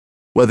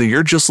Whether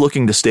you're just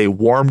looking to stay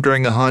warm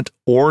during a hunt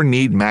or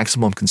need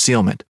maximum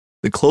concealment,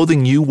 the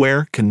clothing you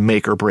wear can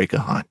make or break a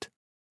hunt.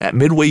 At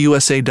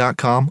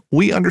MidwayUSA.com,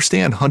 we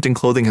understand hunting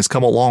clothing has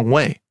come a long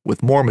way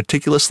with more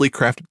meticulously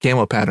crafted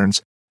camo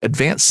patterns,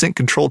 advanced scent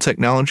control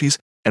technologies,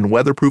 and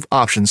weatherproof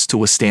options to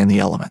withstand the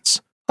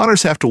elements.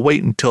 Hunters have to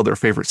wait until their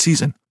favorite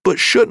season, but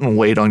shouldn't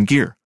wait on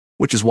gear,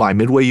 which is why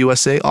Midway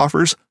USA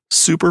offers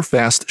super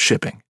fast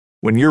shipping.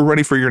 When you're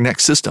ready for your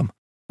next system,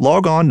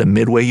 log on to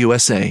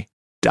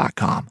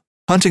MidwayUSA.com.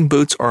 Hunting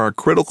boots are a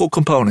critical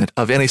component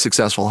of any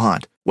successful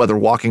hunt. Whether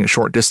walking a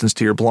short distance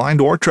to your blind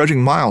or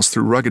trudging miles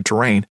through rugged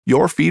terrain,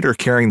 your feet are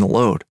carrying the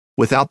load.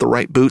 Without the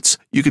right boots,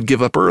 you could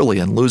give up early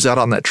and lose out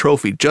on that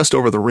trophy just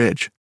over the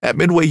ridge. At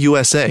Midway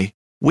USA,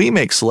 we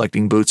make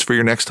selecting boots for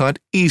your next hunt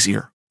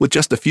easier. With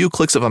just a few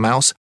clicks of a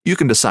mouse, you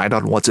can decide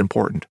on what's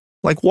important,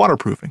 like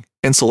waterproofing,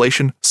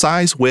 insulation,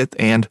 size, width,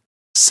 and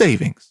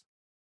savings.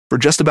 For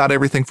just about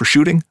everything for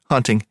shooting,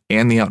 hunting,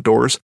 and the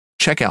outdoors,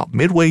 check out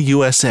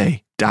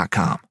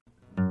MidwayUSA.com.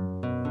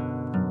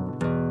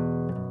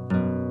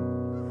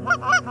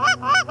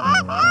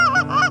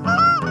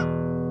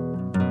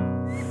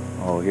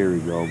 Oh, here we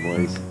go,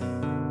 boys.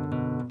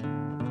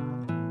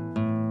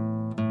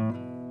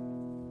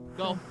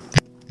 Go.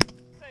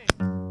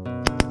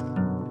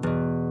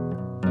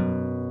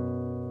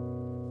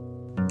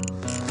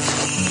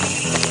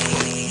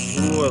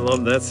 Ooh, I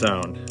love that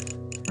sound.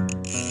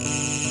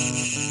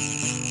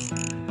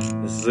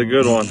 This is a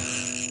good one.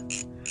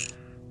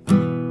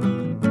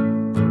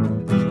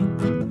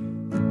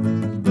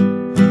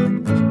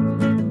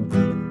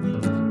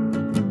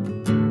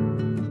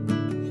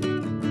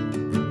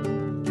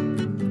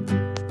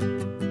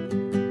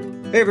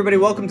 Hey everybody,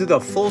 welcome to the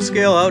Full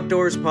Scale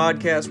Outdoors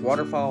Podcast,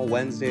 Waterfowl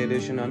Wednesday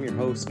edition. I'm your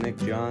host, Nick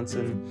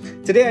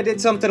Johnson. Today I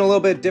did something a little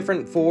bit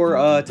different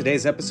for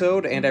today's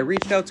episode, and I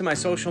reached out to my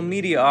social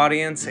media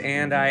audience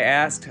and I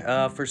asked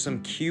for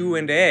some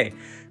Q&A,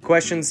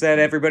 questions that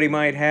everybody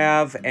might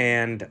have,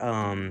 and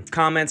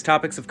comments,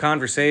 topics of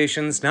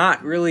conversations,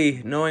 not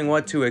really knowing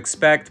what to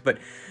expect, but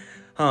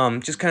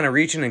just kind of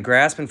reaching and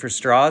grasping for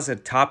straws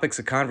at topics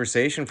of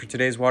conversation for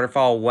today's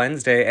Waterfowl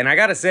Wednesday. And I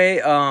gotta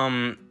say,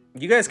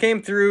 you guys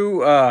came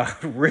through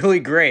really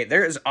great.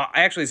 There's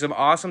actually some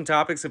awesome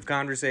topics of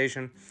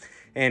conversation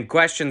and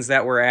questions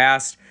that were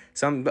asked,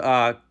 some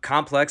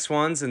complex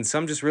ones and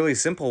some just really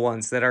simple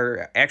ones that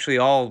are actually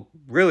all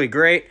really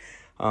great.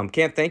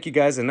 Can't thank you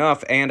guys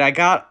enough. And I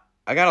got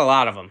a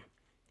lot of them.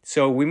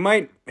 So we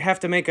might have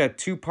to make a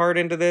two-part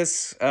into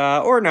this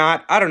or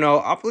not. I don't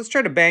know. Let's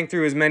try to bang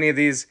through as many of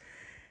these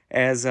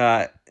as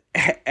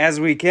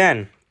we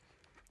can.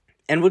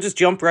 And we'll just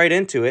jump right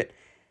into it.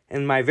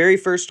 And my very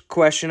first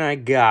question I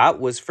got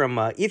was from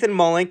Ethan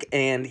Mullink,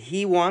 and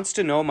he wants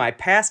to know my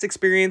past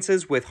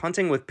experiences with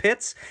hunting with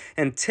pits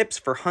and tips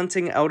for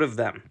hunting out of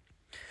them.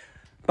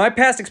 My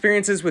past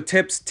experiences with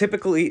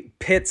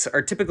pits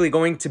are typically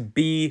going to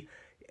be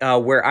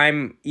where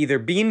I'm either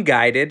being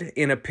guided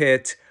in a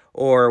pit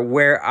or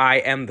where I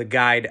am the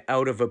guide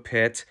out of a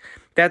pit.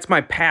 That's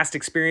my past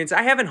experience.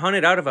 I haven't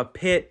hunted out of a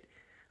pit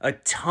a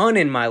ton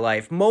in my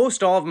life.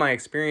 Most all of my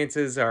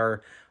experiences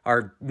are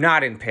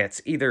not in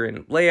pits, either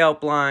in layout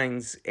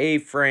blinds,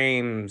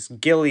 A-frames,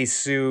 ghillie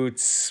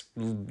suits,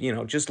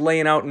 just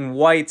laying out in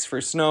whites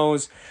for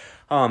snows.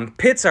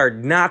 Pits are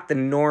not the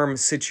norm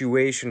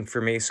situation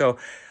for me.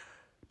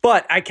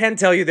 But I can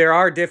tell you there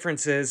are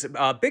differences,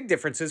 big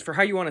differences for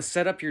how you want to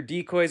set up your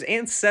decoys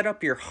and set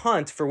up your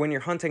hunt for when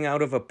you're hunting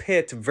out of a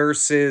pit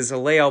versus a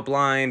layout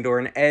blind or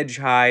an edge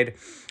hide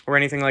or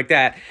anything like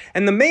that.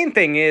 And the main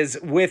thing is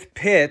with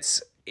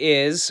pits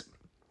is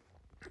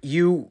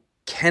you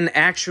can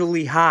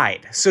actually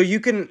hide. So you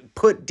can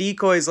put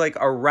decoys like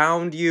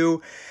around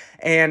you.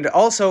 And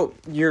also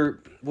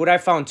what I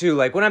found too,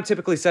 like when I'm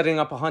typically setting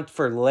up a hunt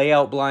for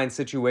layout blind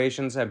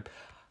situations,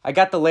 I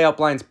got the layout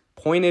blinds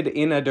pointed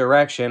in a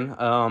direction,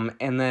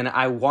 and then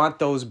I want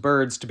those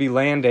birds to be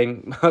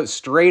landing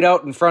straight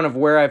out in front of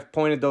where I've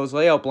pointed those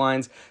layout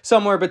blinds,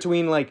 somewhere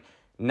between like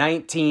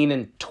 19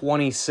 and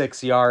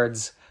 26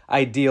 yards,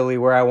 ideally,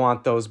 where I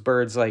want those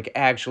birds like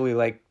actually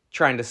like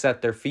trying to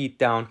set their feet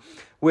down.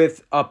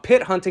 With a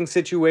pit hunting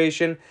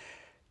situation,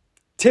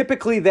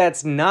 typically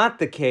that's not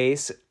the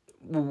case.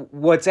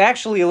 What's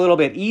actually a little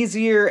bit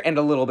easier and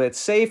a little bit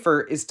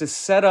safer is to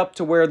set up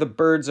to where the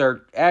birds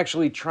are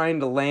actually trying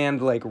to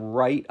land like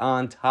right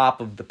on top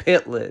of the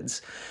pit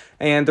lids.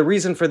 And the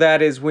reason for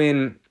that is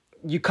when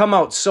you come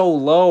out so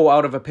low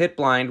out of a pit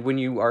blind, when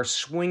you are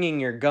swinging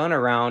your gun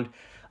around,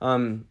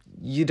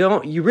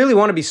 you really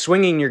want to be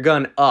swinging your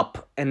gun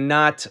up and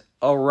not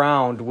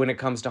around when it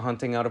comes to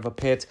hunting out of a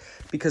pit,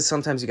 because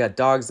sometimes you got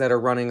dogs that are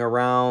running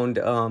around,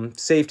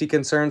 safety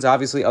concerns,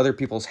 obviously other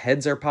people's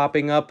heads are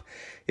popping up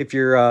if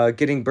you're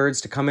getting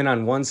birds to come in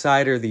on one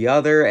side or the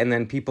other, and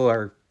then people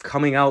are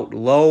coming out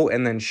low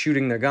and then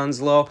shooting their guns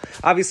low.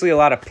 Obviously a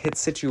lot of pit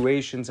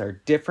situations are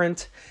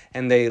different,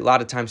 and a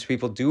lot of times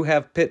people do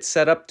have pits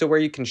set up to where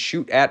you can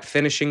shoot at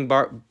finishing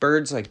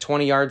birds like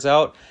 20 yards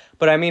out.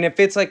 But I mean, if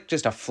it's like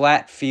just a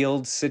flat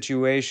field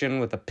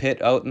situation with a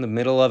pit out in the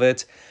middle of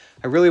it,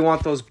 I really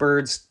want those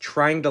birds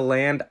trying to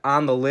land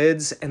on the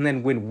lids, and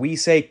then when we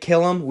say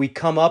kill them, we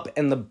come up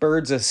and the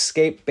birds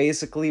escape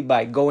basically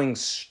by going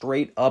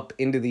straight up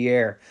into the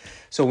air.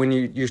 So when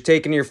you're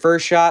taking your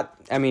first shot,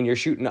 I mean, you're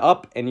shooting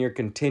up and you're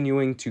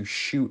continuing to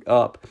shoot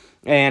up.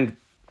 And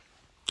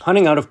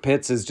hunting out of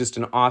pits is just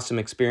an awesome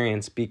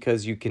experience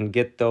because you can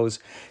get those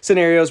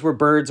scenarios where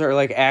birds are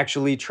like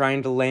actually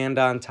trying to land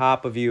on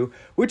top of you,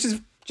 which is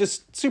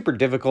just super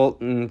difficult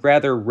and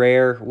rather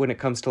rare when it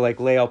comes to like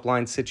layout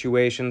blind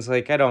situations.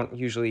 Like I don't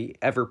usually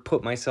ever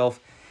put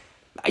myself,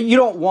 you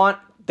don't want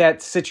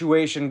that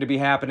situation to be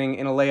happening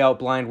in a layout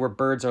blind where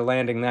birds are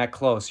landing that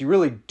close. You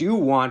really do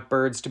want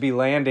birds to be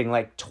landing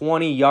like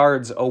 20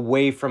 yards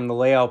away from the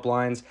layout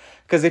blinds,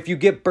 because if you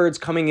get birds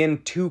coming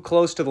in too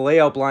close to the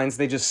layout blinds,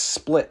 they just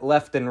split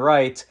left and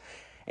right,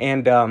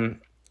 and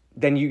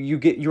then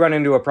you run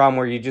into a problem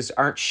where you just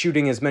aren't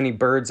shooting as many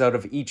birds out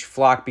of each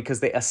flock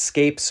because they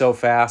escape so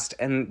fast,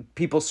 and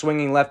people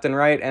swinging left and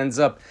right ends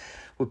up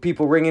with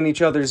people ringing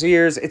each other's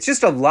ears. It's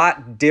just a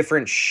lot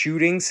different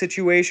shooting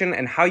situation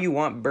and how you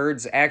want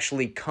birds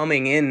actually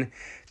coming in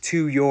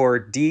to your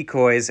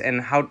decoys,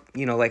 and how,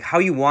 you know, like how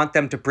you want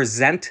them to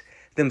present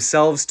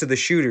themselves to the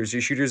shooters.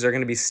 Your shooters are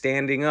going to be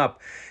standing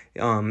up,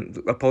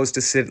 opposed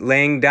to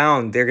laying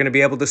down. They're going to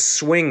be able to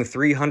swing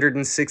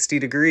 360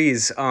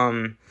 degrees,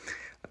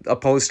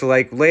 opposed to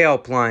like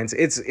layout blinds.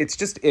 It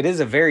is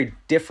a very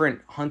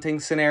different hunting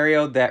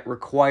scenario that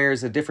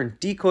requires a different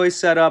decoy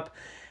setup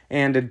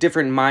and a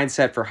different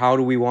mindset for how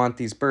do we want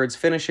these birds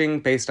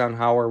finishing based on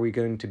how are we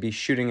going to be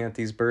shooting at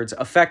these birds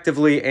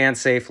effectively and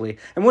safely.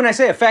 And when I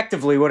say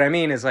effectively, what I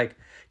mean is like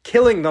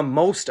killing the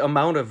most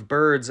amount of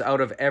birds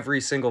out of every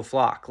single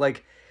flock.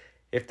 Like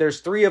if there's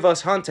 3 of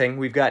us hunting,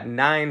 we've got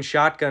 9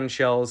 shotgun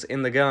shells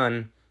in the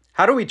gun.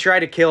 How do we try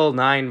to kill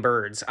 9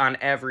 birds on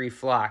every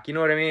flock? You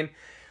know what I mean?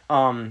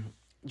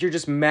 You're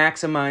just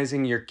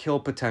maximizing your kill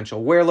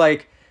potential. Where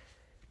like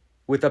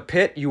with a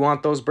pit, you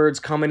want those birds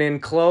coming in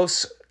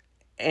close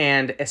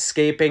and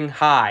escaping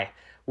high.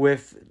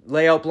 With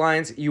layout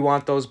blinds, you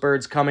want those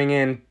birds coming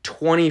in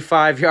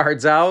 25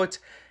 yards out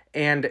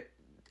and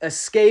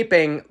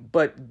escaping,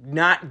 but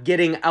not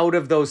getting out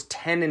of those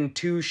 10 and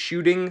 2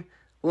 shooting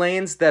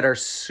lanes that are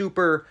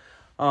super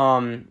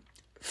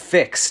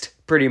fixed,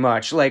 pretty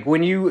much. Like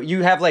when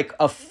you have like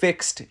a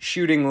fixed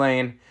shooting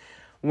lane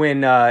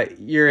when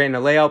you're in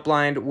a layout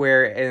blind,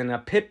 where in a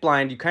pit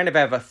blind, you kind of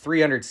have a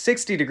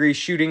 360 degree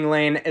shooting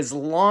lane as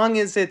long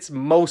as it's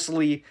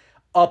mostly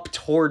up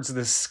towards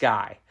the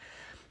sky,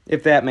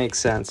 if that makes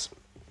sense.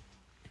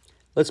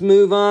 Let's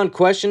move on.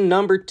 Question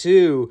number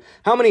 2.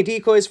 How many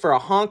decoys for a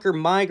honker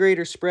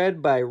migrator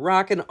spread by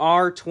Rockin'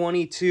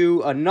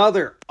 R22?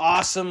 Another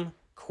awesome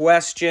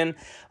question.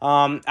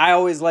 I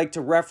always like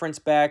to reference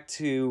back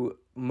to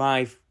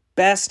my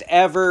best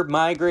ever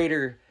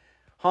migrator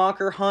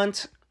honker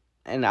hunt,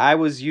 and I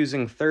was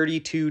using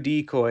 32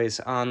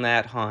 decoys on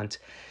that hunt.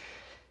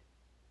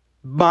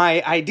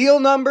 My ideal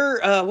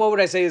number, what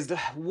would I say is,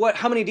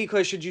 how many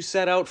decoys should you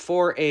set out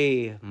for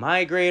a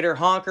migrator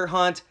honker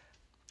hunt?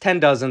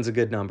 10 dozen's a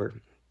good number.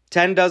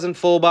 10 dozen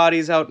full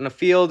bodies out in a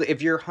field.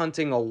 If you're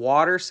hunting a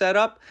water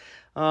setup,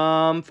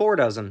 4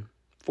 dozen.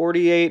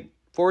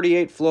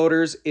 48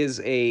 floaters is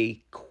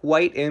a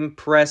quite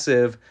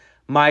impressive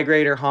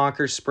migrator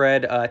honker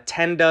spread.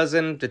 10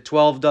 dozen to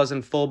 12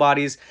 dozen full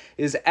bodies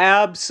is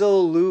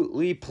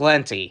absolutely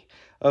plenty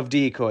of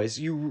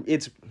decoys.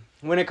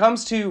 When it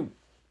comes to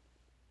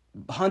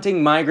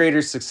hunting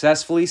migrators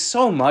successfully,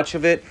 so much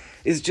of it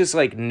is just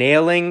like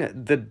nailing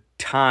the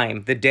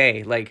time, the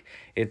day. Like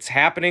it's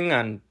happening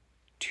on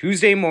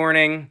Tuesday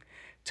morning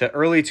to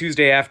early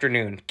Tuesday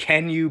afternoon.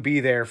 Can you be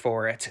there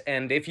for it?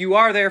 And if you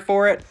are there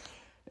for it,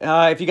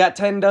 if you got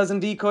 10 dozen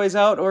decoys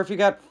out or if you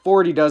got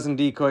 40 dozen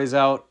decoys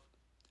out,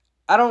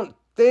 I don't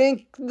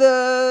think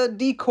the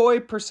decoy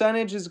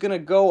percentage is going to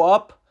go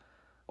up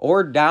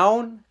or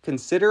down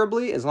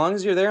considerably. As long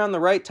as you're there on the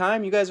right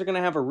time, you guys are going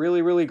to have a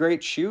really, really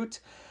great shoot.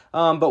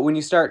 But when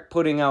you start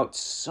putting out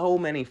so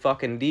many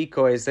fucking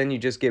decoys, then you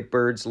just get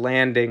birds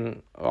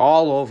landing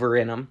all over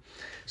in them.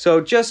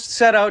 So just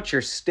set out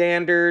your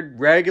standard,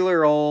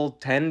 regular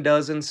old 10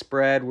 dozen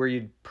spread where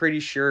you're pretty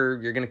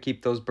sure you're going to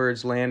keep those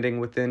birds landing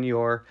within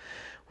your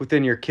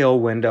kill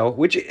window.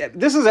 Which,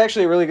 this is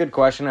actually a really good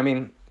question. I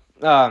mean,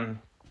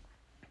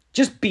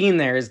 just being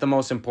there is the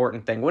most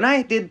important thing. When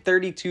I did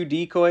 32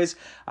 decoys,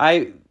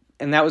 and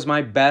that was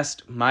my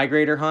best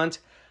migrator hunt.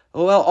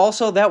 Well,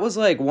 also, that was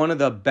like one of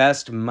the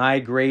best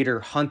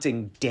migrator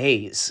hunting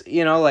days.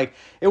 You know, like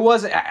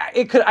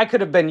I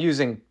could have been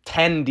using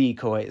 10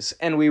 decoys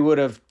and we would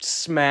have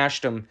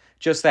smashed them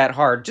just that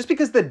hard, just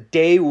because the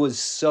day was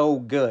so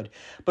good.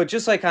 But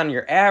just like on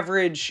your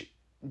average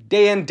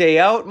day in, day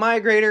out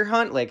migrator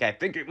hunt, like I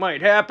think it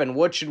might happen.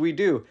 What should we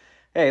do?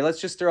 Hey, let's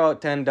just throw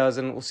out 10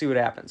 dozen. We'll see what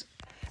happens.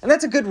 And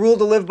that's a good rule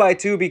to live by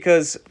too,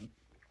 because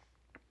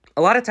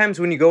a lot of times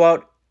when you go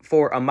out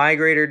for a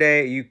migrator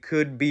day, you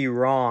could be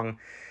wrong.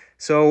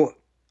 So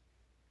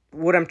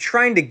what I'm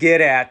trying to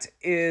get at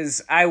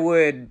is I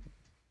would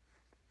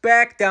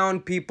back down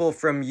people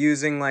from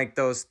using like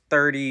those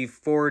 30,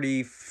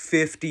 40,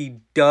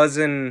 50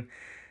 dozen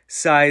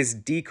size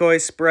decoy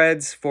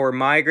spreads for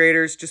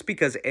migrators, just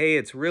because A,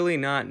 it's really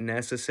not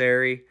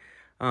necessary.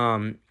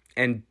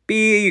 And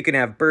B, you can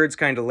have birds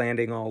kind of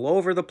landing all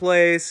over the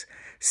place.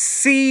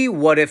 C,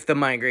 what if the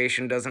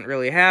migration doesn't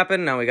really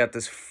happen? Now we got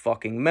this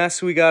fucking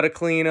mess we got to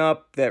clean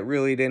up that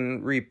really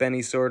didn't reap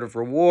any sort of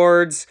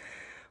rewards.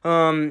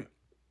 And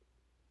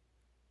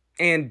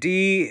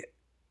D,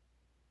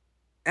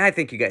 I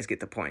think you guys get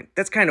the point.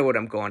 That's kind of what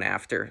I'm going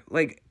after.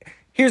 Like,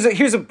 here's a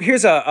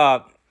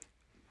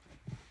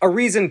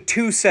reason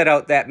to set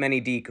out that many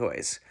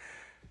decoys.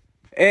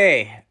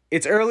 A,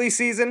 it's early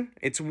season.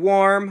 It's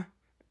warm.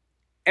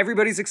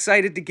 Everybody's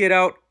excited to get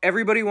out.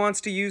 Everybody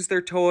wants to use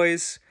their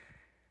toys.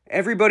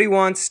 Everybody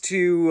wants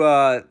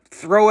to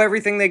throw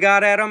everything they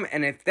got at them.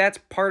 And if that's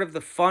part of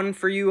the fun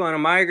for you on a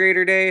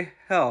migrator day,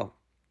 hell,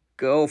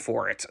 go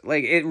for it.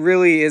 Like, it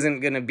really isn't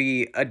going to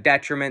be a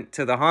detriment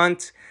to the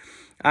hunt.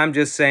 I'm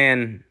just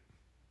saying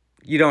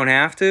you don't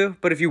have to.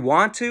 But if you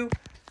want to,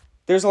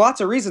 there's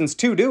lots of reasons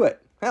to do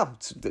it. Hell,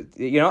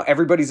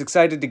 everybody's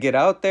excited to get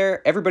out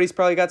there. Everybody's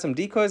probably got some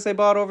decoys they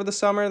bought over the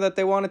summer that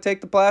they want to take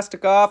the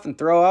plastic off and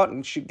throw out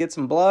and get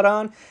some blood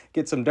on,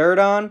 get some dirt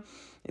on.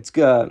 It's,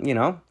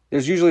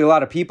 there's usually a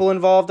lot of people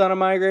involved on a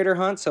migrator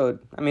hunt. So,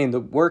 the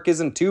work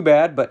isn't too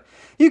bad, but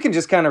you can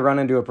just kind of run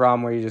into a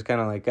problem where you just kind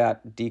of like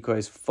got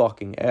decoys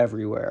fucking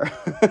everywhere.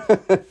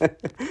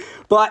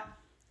 But,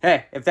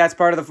 hey, if that's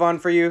part of the fun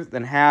for you,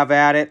 then have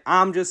at it.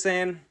 I'm just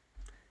saying,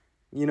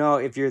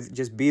 if you're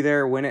just be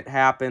there when it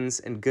happens,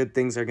 and good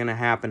things are going to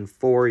happen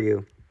for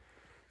you.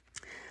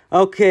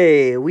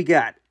 Okay, we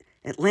got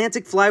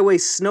Atlantic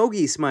Flyway Snow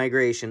Geese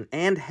Migration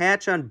and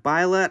Hatch on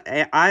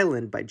Bylot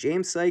Island by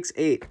James Sykes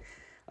 8.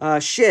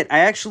 I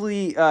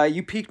actually,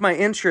 you piqued my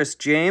interest,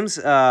 James,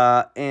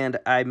 and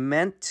I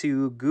meant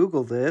to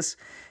Google this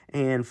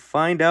and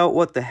find out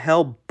what the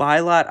hell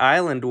Bylot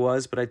Island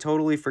was, but I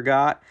totally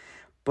forgot.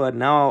 But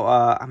now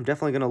I'm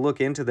definitely going to look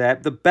into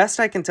that. The best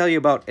I can tell you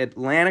about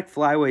Atlantic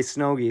Flyway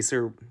Snow Geese,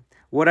 or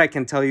what I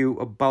can tell you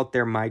about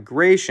their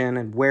migration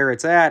and where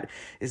it's at,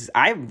 is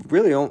I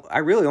really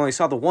only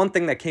saw the one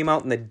thing that came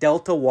out in the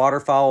Delta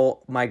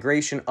Waterfowl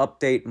Migration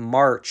Update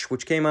March,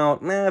 which came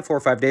out 4 or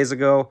 5 days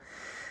ago.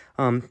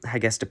 I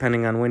guess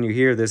depending on when you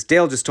hear this.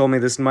 Dale just told me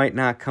this might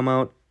not come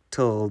out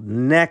till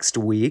next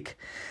week.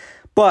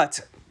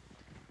 But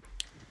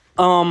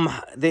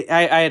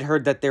I had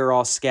heard that they were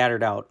all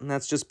scattered out, and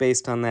that's just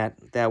based on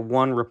that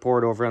one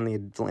report over on the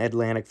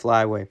Atlantic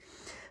Flyway.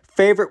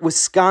 Favorite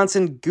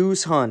Wisconsin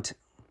goose hunt?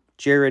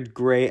 Jared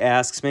Gray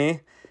asks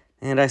me,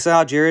 and I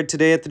saw Jared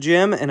today at the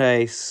gym, and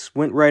I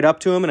went right up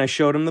to him, and I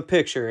showed him the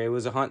picture. It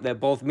was a hunt that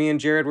both me and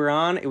Jared were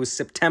on. It was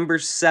September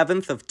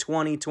 7th of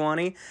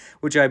 2020,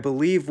 which I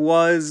believe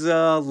was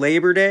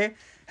Labor Day.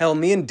 Hell,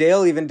 me and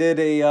Dale even did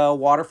a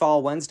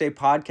Waterfowl Wednesday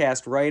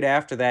podcast right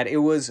after that. It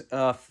was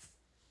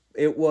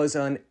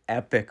an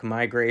epic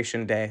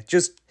migration day.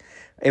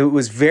 It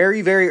was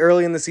very, very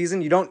early in the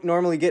season. You don't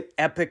normally get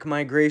epic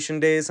migration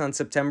days on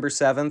September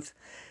 7th.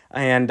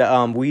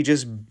 And we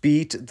just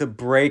beat the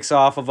brakes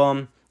off of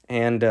them.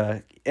 And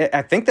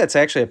I think that's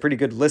actually a pretty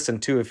good listen,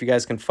 too, if you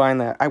guys can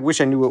find that. I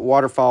wish I knew what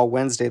Waterfowl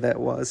Wednesday that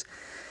was.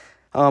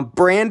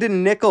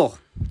 Brandon Nickel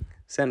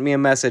sent me a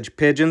message.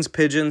 Pigeons,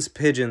 pigeons,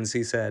 pigeons,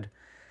 he said.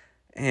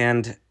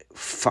 And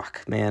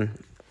fuck, man.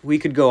 We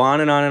could go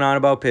on and on and on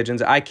about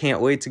pigeons. I can't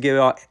wait to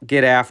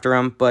get after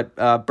them. But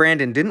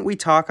Brandon, didn't we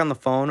talk on the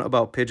phone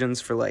about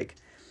pigeons for like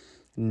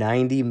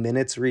 90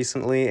 minutes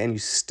recently, and you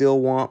still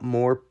want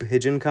more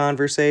pigeon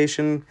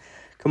conversation?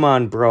 Come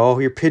on, bro.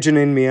 You're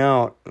pigeoning me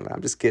out.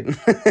 I'm just kidding.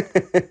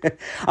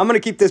 I'm going to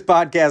keep this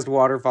podcast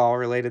waterfowl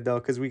related, though,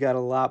 because we got a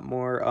lot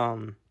more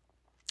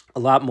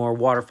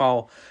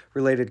waterfowl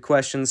related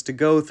questions to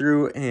go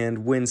through.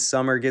 And when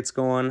summer gets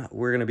going,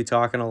 we're going to be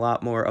talking a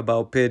lot more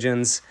about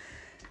pigeons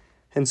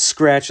and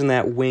scratching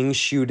that wing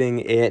shooting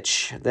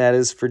itch. That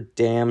is for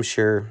damn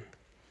sure.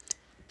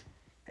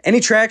 Any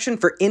traction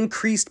for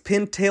increased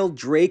pintail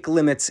drake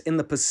limits in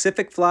the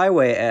Pacific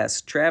Flyway?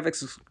 Asks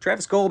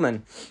Travis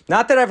Goldman.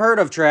 Not that I've heard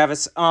of,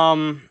 Travis.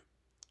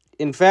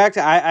 In fact,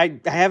 I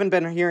haven't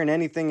been hearing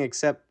anything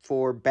except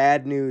for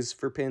bad news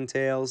for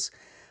pintails.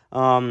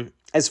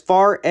 As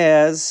far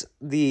as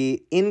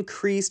the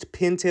increased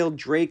pintail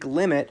drake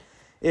limit,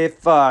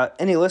 if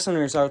any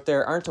listeners out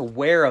there aren't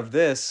aware of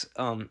this,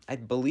 I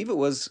believe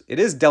it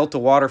is Delta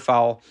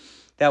Waterfowl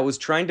that was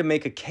trying to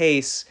make a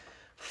case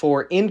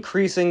for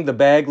increasing the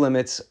bag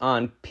limits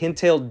on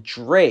pintail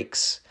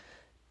drakes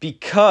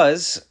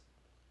because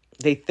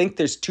they think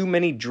there's too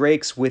many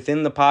drakes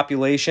within the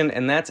population,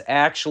 and that's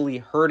actually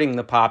hurting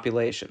the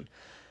population.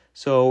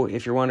 So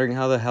if you're wondering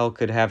how the hell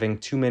could having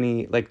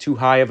too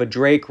high of a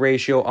drake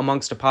ratio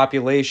amongst a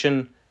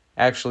population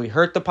actually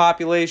hurt the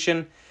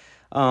population,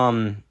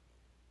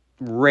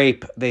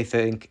 rape, they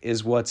think,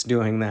 is what's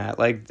doing that.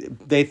 Like,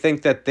 they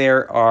think that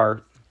there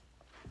are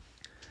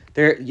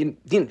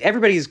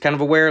everybody's kind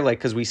of aware, like,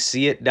 because we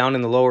see it down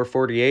in the lower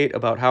 48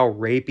 about how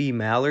rapey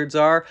mallards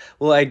are.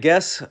 Well, I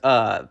guess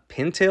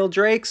pintail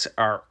drakes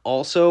are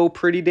also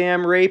pretty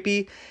damn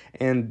rapey,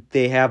 and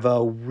they have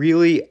a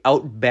really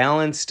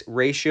outbalanced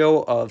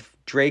ratio of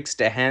drakes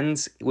to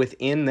hens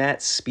within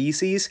that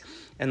species,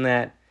 and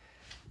that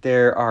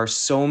there are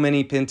so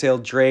many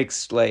pintail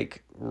drakes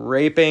like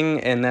raping,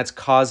 and that's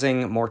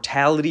causing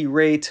mortality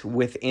rate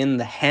within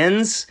the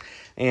hens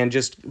and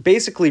just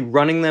basically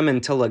running them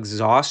until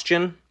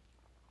exhaustion,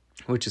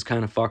 which is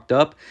kind of fucked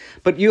up.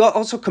 But you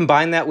also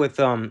combine that with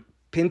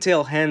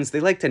pintail hens. They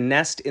like to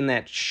nest in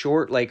that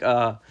short,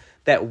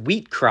 that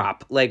wheat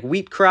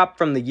crop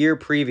from the year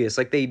previous.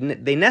 Like they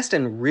nest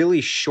in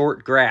really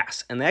short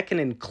grass, and that can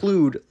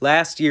include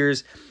last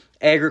year's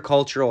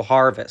agricultural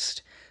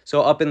harvest.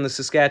 So up in the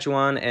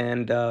Saskatchewan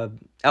and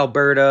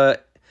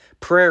Alberta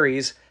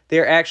prairies,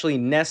 they're actually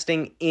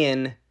nesting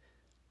in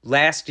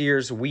last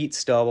year's wheat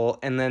stubble,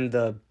 and then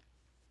the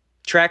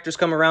tractors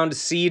come around to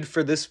seed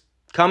for this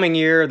coming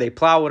year. They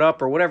plow it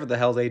up or whatever the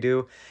hell they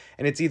do,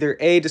 and it's either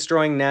A,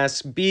 destroying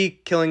nests, B,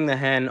 killing the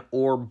hen,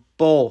 or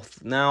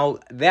both. Now,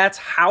 that's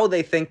how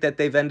they think that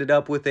they've ended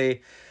up with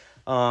a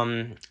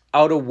out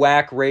of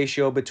whack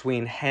ratio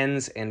between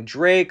hens and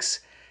drakes,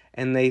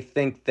 and they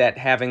think that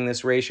having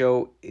this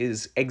ratio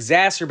is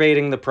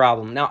exacerbating the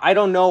problem. Now, I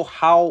don't know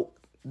how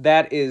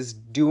that is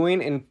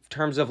doing in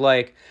terms of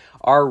like,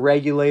 are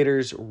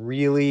regulators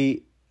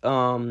really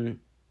have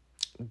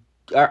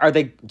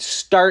they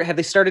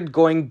started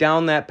going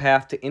down that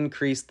path to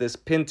increase this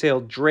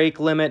pintail drake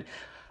limit?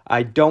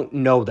 I don't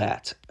know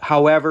that.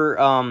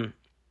 However,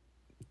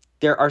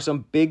 there are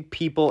some big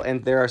people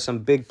and there are some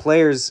big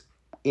players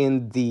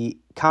in the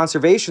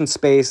conservation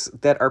space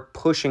that are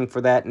pushing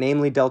for that,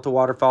 namely Delta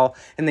Waterfowl,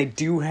 and they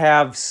do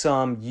have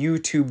some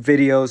YouTube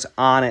videos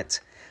on it,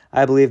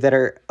 I believe, that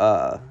are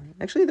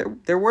actually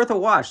they're worth a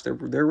watch. They're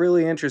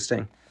really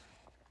interesting.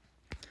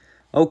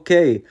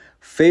 Okay,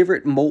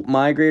 favorite molt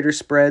migrator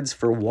spreads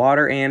for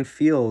water and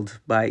field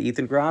by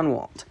Ethan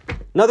Gronwald.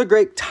 Another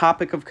great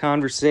topic of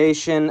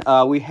conversation.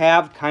 We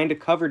have kind of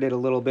covered it a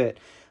little bit.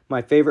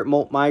 My favorite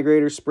molt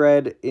migrator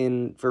spread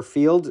for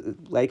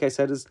field, like I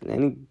said, is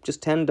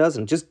just 10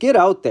 dozen. Just get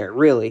out there,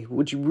 really.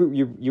 Which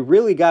you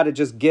really got to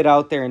just get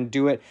out there and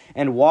do it.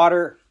 And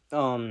water,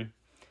 man,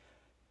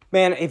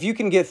 if you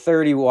can get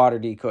 30 water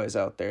decoys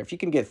out there, if you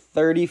can get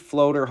 30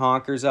 floater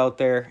honkers out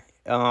there,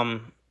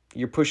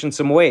 you're pushing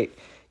some weight.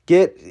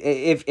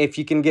 If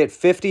you can get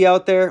 50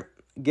 out there,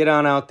 get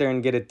on out there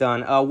and get it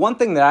done. One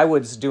thing that I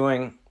was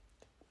doing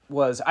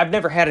was, I've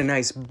never had a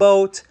nice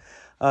boat.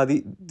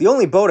 The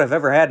only boat I've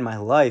ever had in my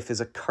life is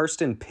a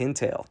Karsten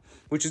Pintail,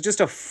 which is just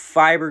a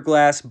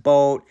fiberglass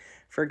boat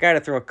for a guy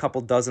to throw a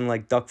couple dozen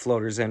like duck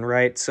floaters in,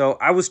 right? So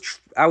I was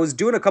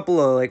doing a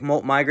couple of like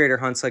molt migrator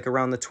hunts like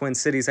around the Twin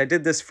Cities. I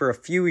did this for a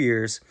few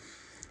years,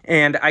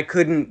 and I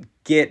couldn't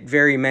get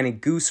very many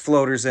goose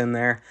floaters in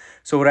there.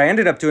 So what I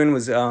ended up doing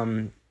was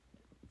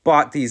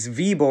bought these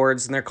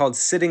V-boards, and they're called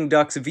Sitting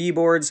Ducks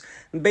V-boards.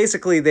 And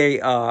basically, they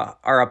are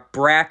a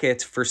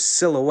bracket for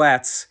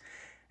silhouettes,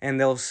 and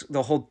they'll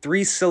hold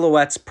 3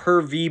 silhouettes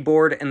per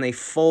V-board, and they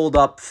fold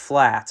up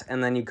flat.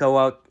 And then you go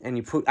out and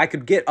you I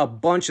could get a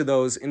bunch of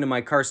those into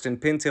my Karsten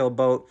Pintail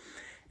boat,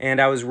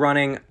 and I was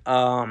running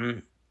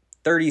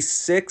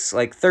 36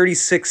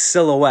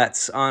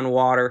 silhouettes on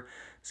water.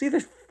 It's either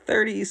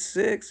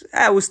 36.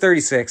 It was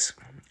 36.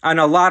 On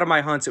a lot of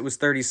my hunts, it was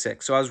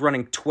 36. So I was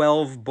running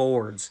 12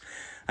 boards.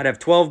 I'd have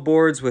 12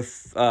 boards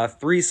with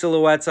 3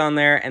 silhouettes on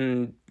there,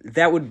 and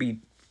that would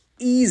be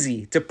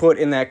easy to put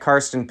in that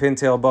Karsten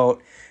Pintail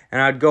boat.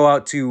 And I'd go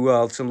out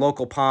to some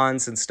local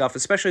ponds and stuff,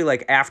 especially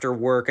like after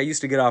work. I used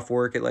to get off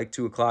work at like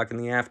 2 o'clock in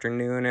the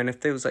afternoon, and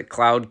if there was like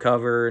cloud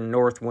cover and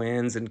north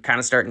winds and kind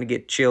of starting to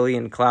get chilly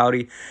and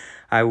cloudy,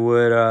 I'd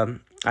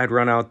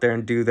run out there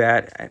and do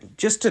that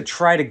just to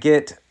try to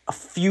get a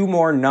few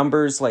more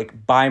numbers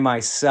like by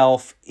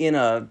myself in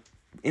a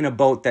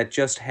boat that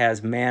just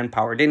has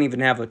manpower. Didn't even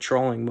have a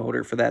trolling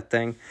motor for that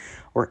thing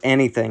or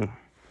anything.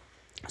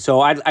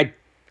 So I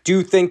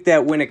do think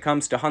that when it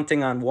comes to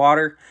hunting on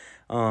water,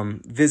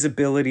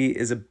 visibility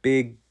is a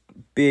big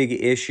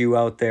issue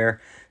out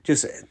there.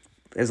 Just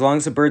as long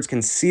as the birds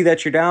can see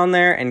that you're down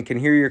there and can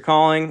hear your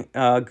calling,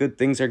 good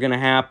things are going to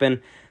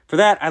happen. For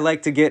that, I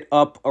like to get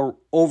up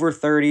over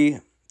 30,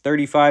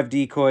 35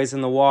 decoys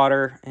in the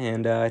water,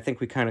 and I think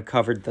we kind of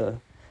covered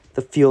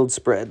the field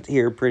spread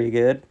here pretty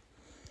good.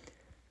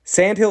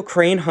 Sandhill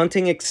crane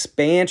hunting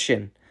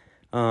expansion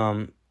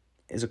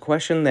is a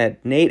question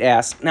that Nate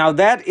asked. Now,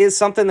 that is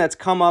something that's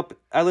come up.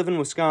 I live in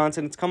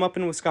Wisconsin. It's come up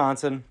in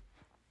Wisconsin.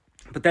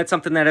 But that's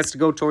something that has to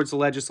go towards the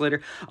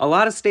legislator. A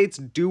lot of states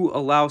do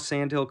allow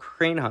sandhill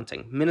crane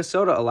hunting.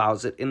 Minnesota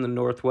allows it in the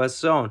Northwest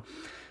Zone.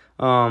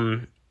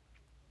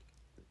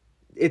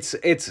 It's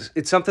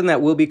something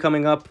that will be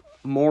coming up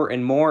more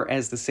and more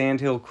as the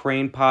sandhill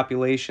crane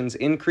populations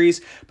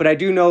increase. But I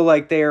do know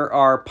like there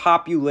are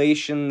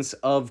populations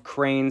of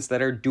cranes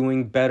that are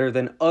doing better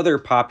than other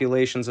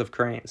populations of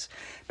cranes.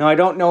 Now, I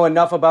don't know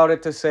enough about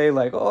it to say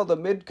like, oh, the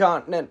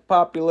mid-continent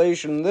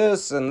population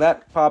this and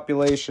that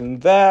population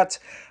that.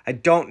 I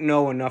don't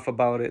know enough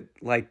about it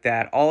like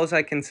that. All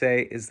I can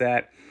say is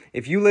that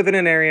if you live in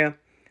an area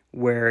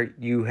where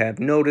you have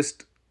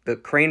noticed the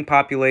crane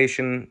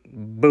population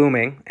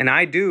booming, and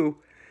I do,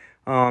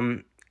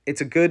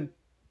 it's a good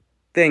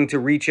thing to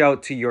reach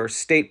out to your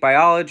state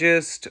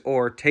biologist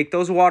or take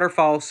those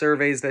waterfowl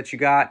surveys that you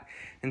got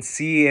and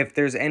see if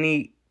there's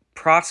any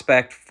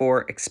prospect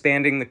for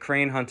expanding the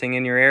crane hunting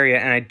in your area.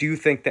 And I do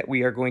think that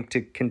we are going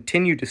to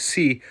continue to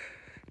see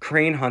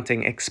crane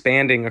hunting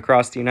expanding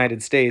across the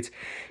United States,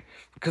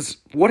 because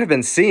what I've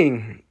been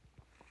seeing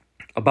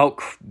about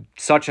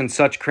such and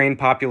such crane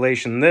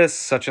population this,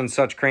 such and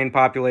such crane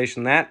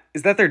population that,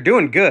 is that they're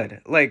doing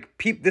good. Like,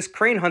 this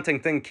crane hunting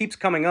thing keeps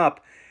coming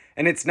up,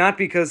 and it's not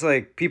because,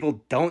 like,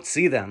 people don't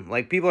see them.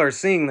 Like, people are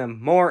seeing them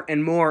more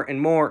and more and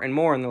more and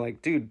more, and they're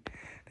like, dude,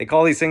 they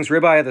call these things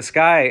ribeye of the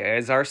sky.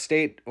 Is our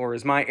state or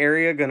is my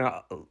area going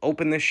to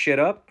open this shit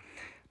up?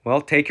 Well,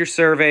 take your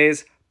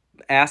surveys,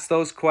 ask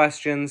those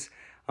questions,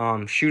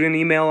 shoot an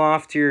email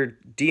off to your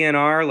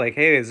DNR, like,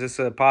 hey, is this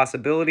a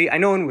possibility? I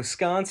know in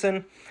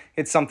Wisconsin,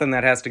 it's something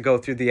that has to go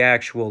through the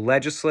actual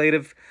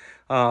legislative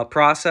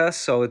process,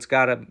 so it's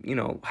got a,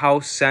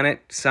 House,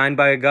 Senate, signed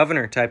by a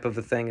governor type of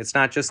a thing. It's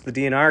not just the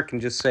DNR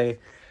can just say,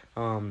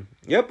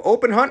 yep,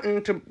 open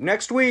hunting to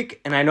next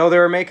week. And I know they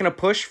were making a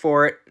push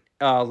for it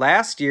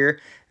last year,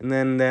 and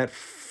then that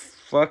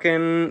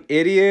fucking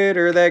idiot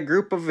or that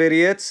group of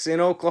idiots in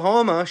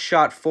Oklahoma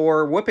shot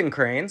 4 whooping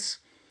cranes,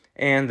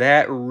 and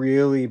that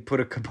really put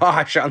a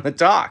kibosh on the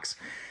talks.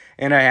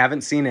 And I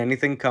haven't seen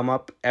anything come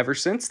up ever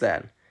since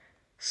then.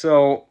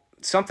 So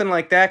something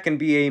like that can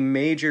be a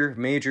major,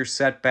 major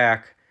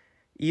setback,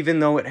 even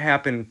though it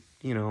happened,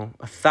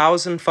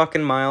 1,000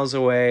 fucking miles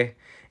away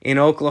in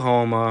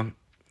Oklahoma.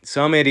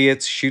 Some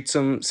idiots shoot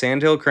some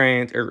sandhill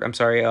cranes,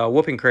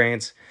 whooping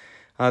cranes.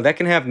 That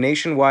can have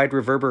nationwide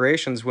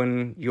reverberations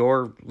when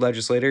your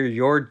legislator,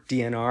 your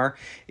DNR,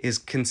 is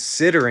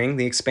considering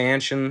the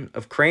expansion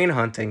of crane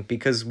hunting,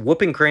 because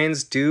whooping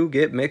cranes do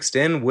get mixed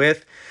in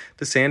with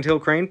the sandhill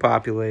crane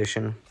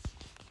population.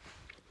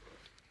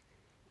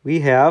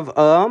 We have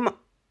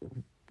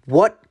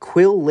what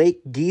Quill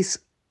Lake geese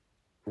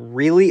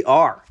really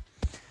are.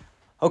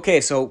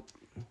 Okay, so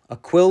a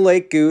Quill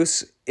Lake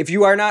goose, if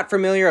you are not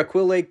familiar, a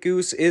Quill Lake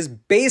goose is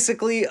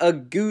basically a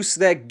goose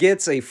that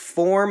gets a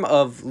form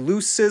of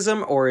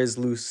leucism or is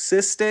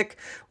leucistic,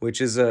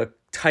 which is a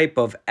type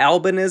of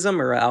albinism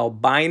or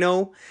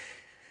albino,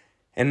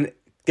 and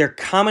they're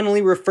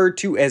commonly referred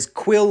to as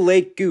Quill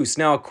Lake goose.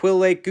 Now, a Quill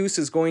Lake goose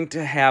is going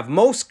to have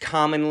most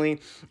commonly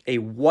a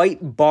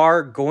white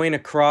bar going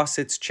across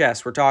its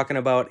chest. We're talking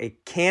about a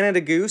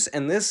Canada goose,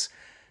 and this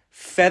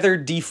feather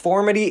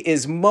deformity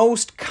is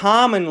most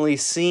commonly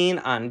seen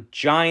on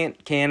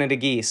giant Canada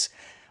geese.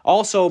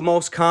 Also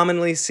most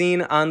commonly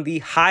seen on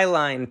the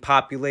highline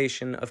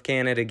population of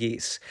Canada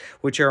geese,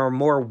 which are a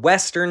more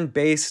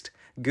western-based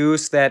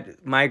goose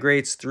that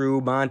migrates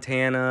through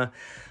Montana,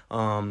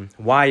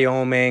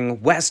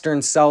 Wyoming,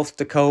 western South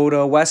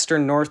Dakota,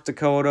 western North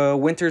Dakota,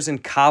 winters in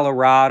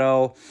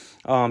Colorado,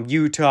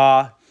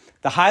 Utah.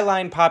 The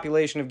highline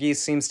population of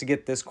geese seems to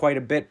get this quite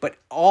a bit, but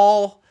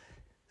all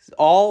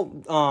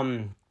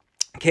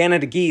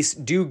Canada geese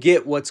do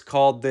get what's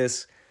called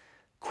this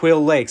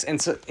Quill Lakes.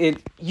 And so it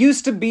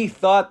used to be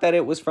thought that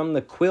it was from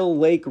the Quill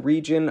Lake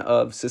region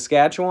of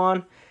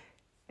Saskatchewan,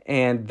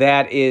 and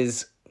that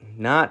is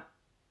not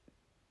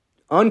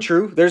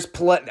untrue.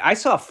 I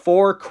saw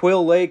 4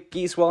 Quill Lake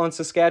geese while in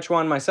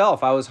Saskatchewan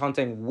myself. I was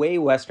hunting way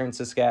western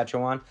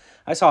Saskatchewan.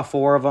 I saw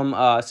 4 of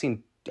them.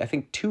 Seen, I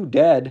think, 2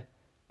 dead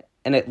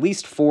and at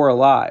least 4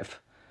 alive.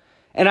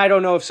 And I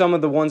don't know if some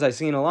of the ones I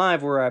seen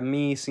alive were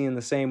me seeing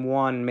the same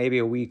one maybe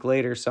a week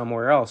later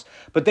somewhere else.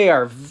 But they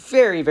are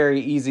very, very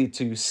easy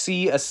to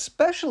see,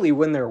 especially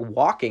when they're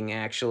walking,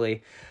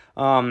 actually.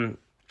 But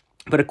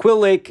a Quill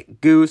Lake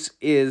goose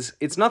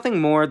it's nothing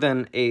more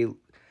than a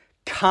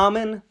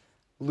common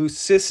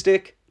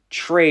leucistic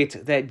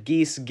trait that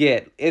geese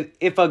get.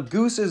 If a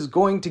goose is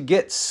going to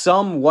get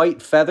some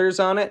white feathers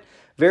on it,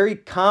 very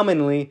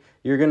commonly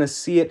you're going to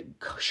see it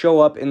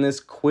show up in this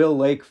Quill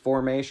Lake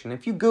formation.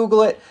 If you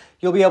Google it,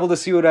 you'll be able to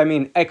see what I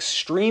mean.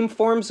 Extreme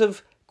forms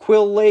of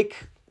Quill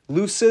Lake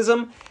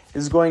leucism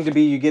is going to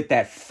be you get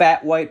that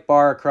fat white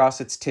bar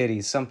across its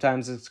titties.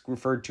 Sometimes it's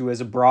referred to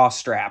as a bra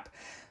strap.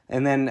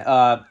 And then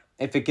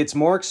if it gets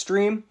more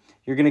extreme,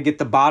 you're going to get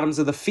the bottoms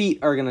of the feet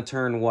are going to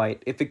turn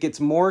white. If it gets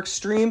more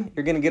extreme,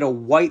 you're going to get a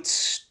white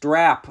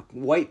strip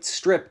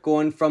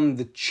going from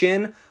the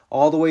chin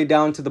all the way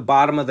down to the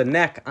bottom of the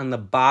neck on the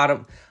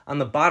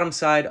bottom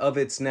side of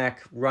its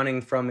neck,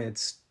 running from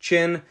its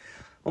chin,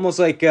 almost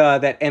like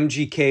that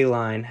MGK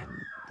line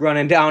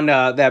running down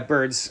that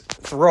bird's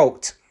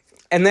throat.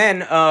 And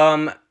then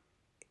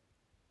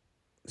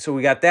So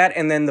we got that,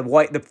 and then the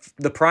white,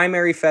 the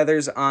primary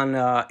feathers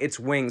on its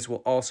wings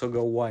will also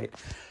go white.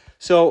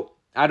 So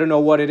I don't know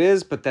what it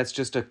is, but that's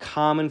just a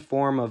common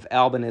form of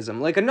albinism.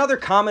 Like another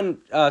common,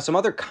 some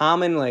other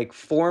common like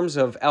forms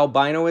of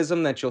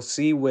albinoism that you'll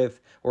see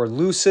with, or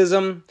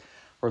leucism,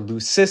 or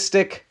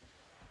leucistic,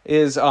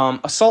 is a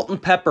salt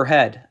and pepper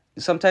head.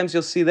 Sometimes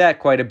you'll see that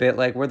quite a bit,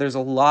 like where there's a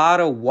lot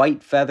of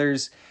white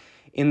feathers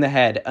in the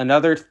head.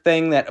 Another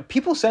thing that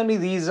people send me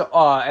these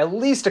at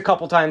least a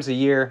couple times a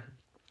year,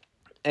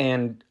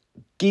 and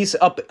geese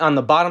up on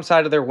the bottom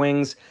side of their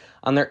wings,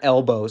 on their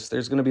elbows.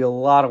 There's going to be a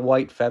lot of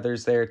white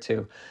feathers there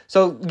too.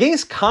 So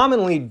geese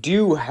commonly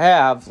do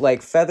have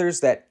like feathers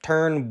that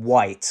turn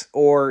white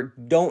or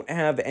don't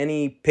have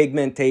any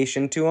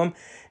pigmentation to them.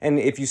 And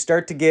if you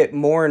start to get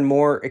more and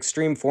more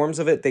extreme forms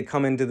of it, they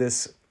come into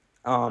this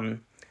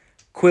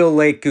Quill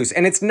Lake goose.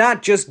 And it's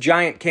not just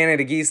giant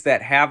Canada geese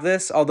that have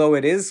this, although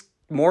it is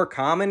more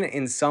common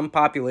in some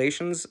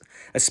populations,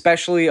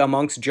 especially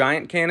amongst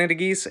giant Canada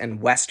geese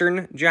and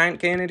western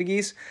giant Canada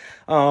geese.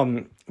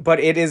 But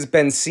it has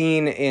been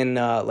seen in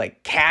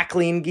like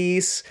cackling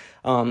geese,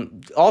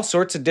 all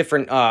sorts of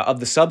different of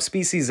the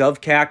subspecies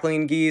of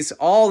cackling geese,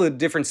 all the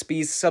different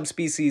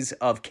subspecies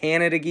of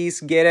Canada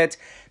geese get it.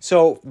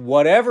 So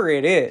whatever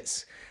it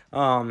is,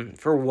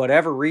 for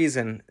whatever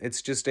reason,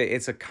 it's just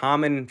it's a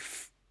common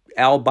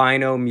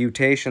albino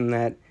mutation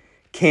that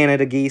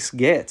Canada geese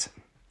get.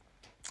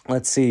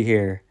 Let's see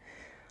here.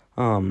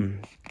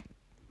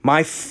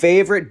 My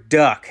favorite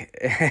duck,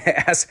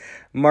 as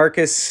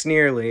Marcus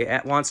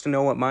Sneerly wants to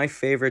know what my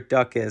favorite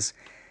duck is.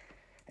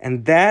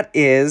 And that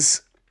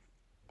is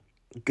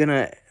it's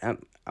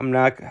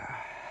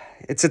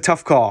a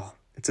tough call.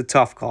 It's a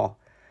tough call.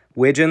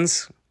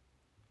 Widgeons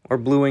or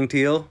blue-winged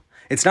teal.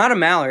 It's not a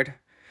mallard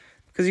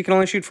because you can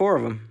only shoot 4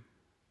 of them.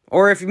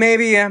 Or if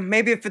maybe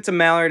if it's a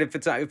mallard,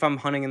 if I'm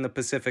hunting in the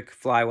Pacific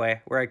Flyway,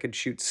 where I could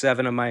shoot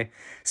 7 of my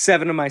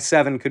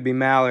 7 could be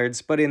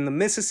mallards. But in the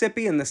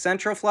Mississippi and the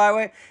Central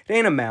Flyway, it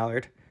ain't a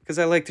mallard because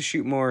I like to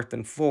shoot more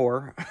than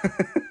 4.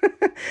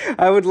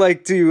 I would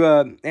like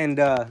to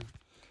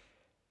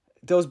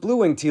those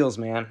blue-winged teals,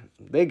 man,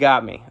 they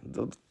got me.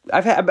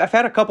 I've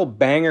had a couple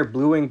banger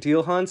blue-winged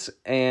teal hunts,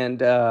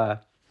 and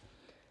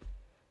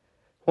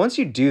once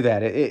you do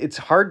that, it's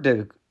hard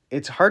to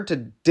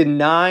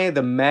deny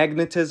the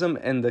magnetism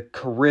and the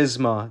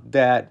charisma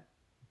that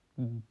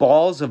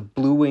balls of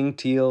blue-winged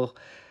teal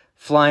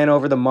flying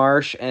over the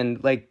marsh,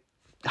 and like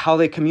how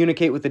they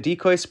communicate with the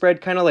decoy spread,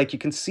 kind of like you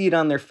can see it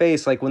on their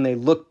face, like when they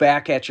look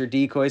back at your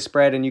decoy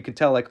spread, and you can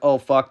tell like, oh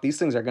fuck, these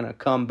things are gonna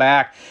come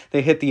back.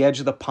 They hit the edge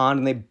of the pond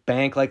and they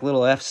bank like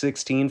little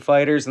F-16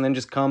 fighters and then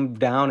just come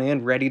down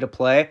in ready to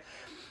play.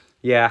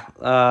 Yeah,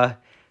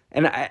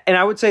 and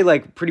I would say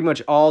like pretty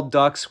much all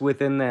ducks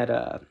within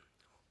that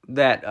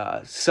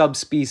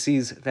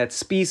subspecies, that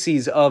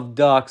species of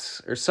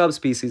ducks or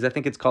subspecies, I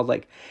think it's called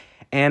like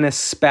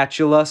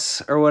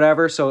Anispatulus or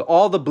whatever. So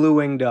all the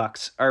blue-winged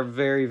ducks are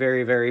very,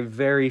 very, very,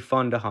 very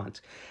fun to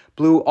hunt.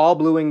 All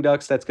blue-winged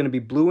ducks, that's going to be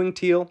blue-winged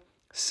teal,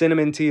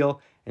 cinnamon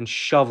teal, and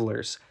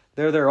shovelers.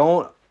 They're their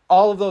own.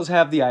 All of those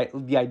have the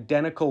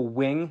identical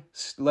wing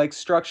like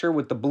structure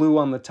with the blue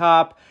on the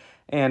top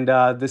and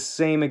the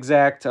same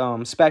exact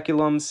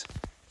speculums.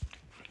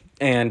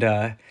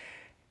 And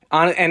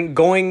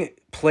going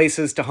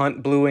places to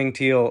hunt blue-winged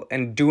teal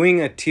and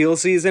doing a teal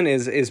season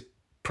is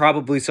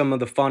probably some of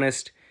the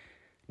funnest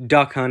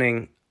duck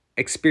hunting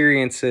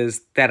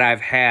experiences that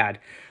I've had.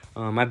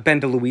 I've been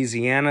to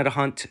Louisiana to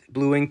hunt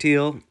blue-winged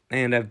teal,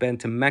 and I've been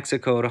to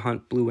Mexico to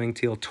hunt blue-winged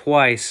teal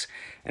twice,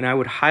 and I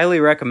would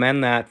highly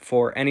recommend that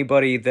for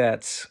anybody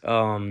that's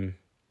that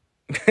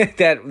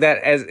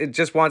as it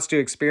just wants to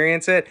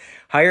experience it.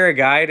 Hire a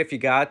guide if you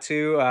got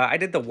to. I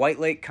did the White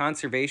Lake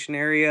Conservation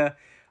Area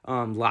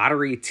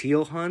lottery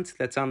teal hunt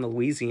that's on the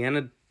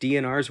Louisiana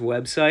DNR's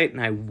website, and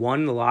I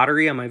won the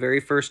lottery on my very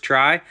first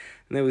try,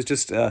 and it was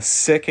just a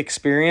sick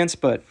experience.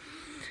 But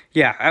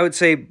yeah, I would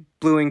say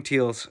blue-winged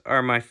teals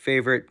are my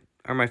favorite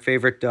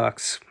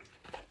ducks.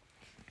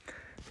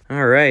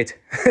 All right.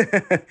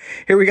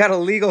 Here we got a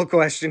legal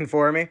question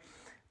for me,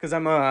 because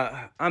I'm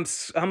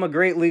a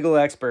great legal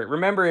expert.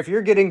 Remember, if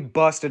you're getting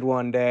busted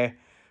one day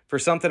for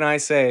something I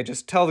say,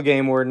 just tell the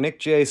game warden, Nick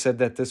J said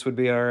that this would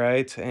be all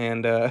right.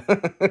 And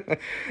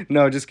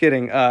no, just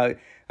kidding. A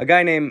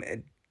guy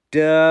named D.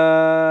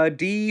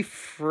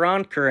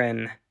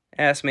 Frankeren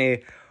asked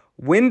me,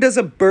 when does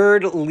a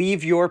bird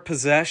leave your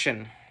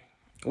possession?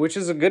 Which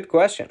is a good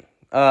question,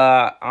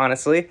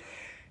 honestly.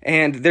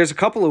 And there's a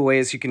couple of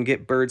ways you can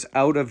get birds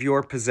out of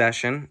your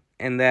possession,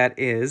 and that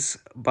is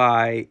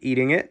by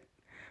eating it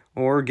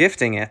or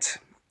gifting it.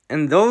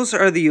 And those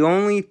are the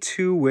only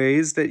 2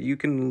 ways that you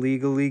can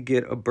legally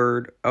get a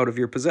bird out of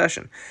your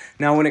possession.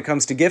 Now, when it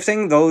comes to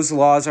gifting, those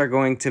laws are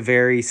going to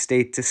vary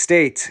state to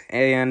state.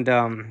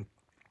 And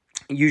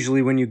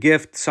usually when you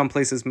gift, some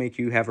places make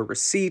you have a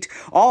receipt.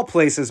 All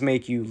places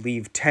make you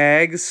leave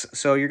tags.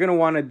 So you're going to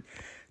want to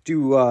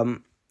do...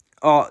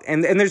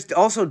 and there's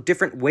also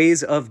different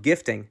ways of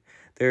gifting.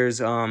 There's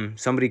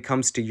somebody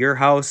comes to your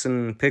house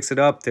and picks it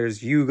up.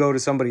 There's you go to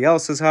somebody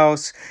else's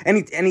house.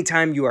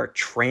 Anytime you are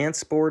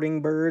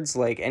transporting birds,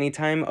 like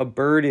anytime a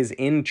bird is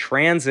in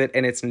transit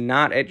and it's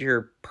not at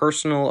your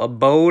personal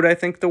abode, I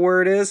think the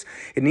word is,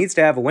 it needs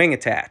to have a wing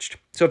attached.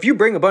 So if you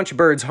bring a bunch of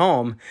birds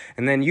home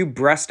and then you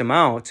breast them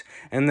out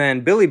and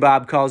then Billy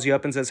Bob calls you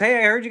up and says, hey,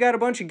 I heard you got a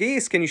bunch of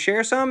geese. Can you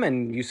share some?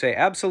 And you say,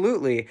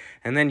 absolutely.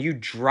 And then you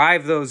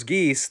drive those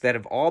geese that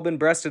have all been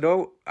breasted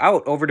out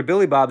over to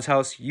Billy Bob's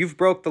house. You've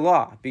broke the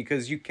law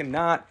because you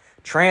cannot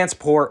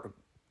transport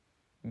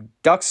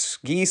ducks,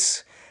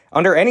 geese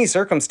under any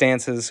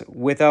circumstances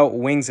without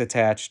wings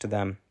attached to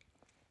them.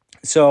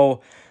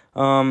 So,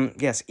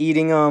 yes,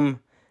 eating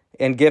them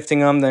and gifting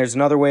them. There's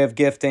another way of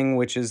gifting,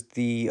 which is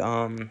the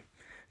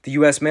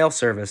U.S. Mail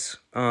Service.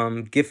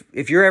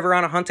 If you're ever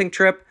on a hunting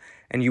trip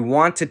and you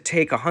want to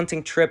take a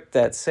hunting trip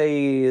that,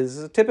 say,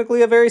 is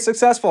typically a very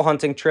successful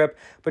hunting trip,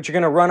 but you're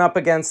going to run up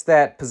against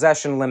that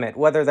possession limit,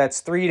 whether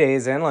that's 3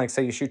 days in, like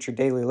say you shoot your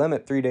daily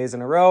limit 3 days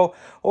in a row,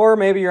 or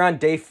maybe you're on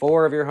day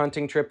 4 of your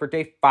hunting trip or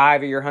day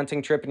 5 of your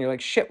hunting trip and you're like,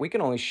 shit, we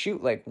can only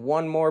shoot like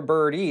one more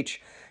bird each.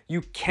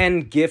 You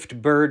can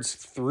gift birds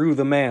through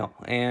the mail.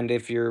 And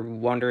if you're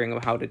wondering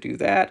how to do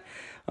that,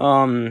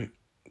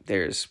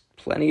 there's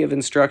plenty of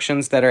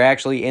instructions that are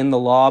actually in the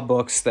law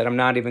books that I'm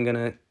not even going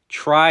to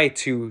try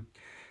to...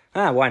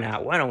 why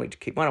not? Why don't we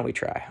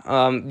try?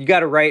 You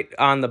got to write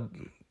on the...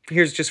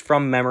 Here's just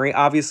from memory.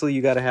 Obviously,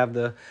 you got to have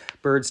the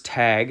birds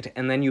tagged,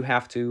 and then you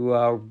have to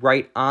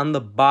write on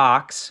the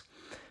box,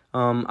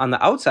 on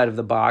the outside of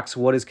the box,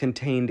 what is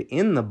contained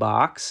in the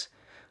box.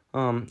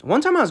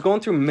 One time I was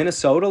going through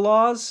Minnesota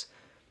laws,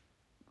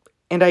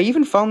 and I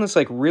even found this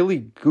like really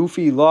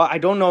goofy law. I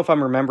don't know if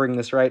I'm remembering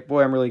this right.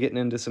 Boy, I'm really getting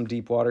into some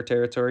deep water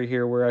territory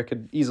here where I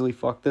could easily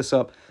fuck this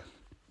up.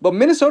 But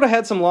Minnesota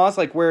had some laws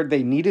like where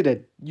you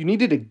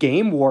needed a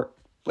game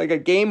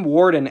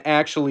warden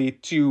actually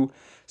to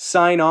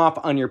sign off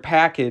on your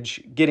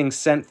package getting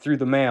sent through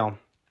the mail.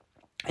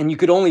 And you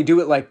could only do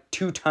it like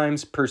 2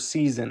 times per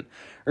season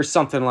or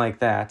something like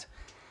that.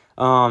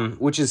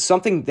 Which is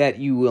something that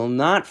you will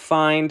not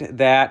find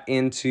that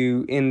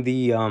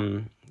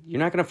you're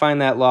not going to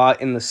find that law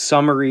in the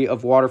summary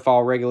of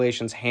Waterfowl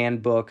Regulations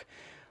Handbook.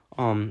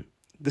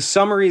 The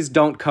summaries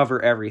don't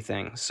cover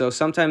everything. So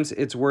sometimes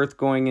it's worth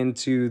going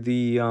into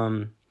the,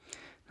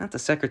 not the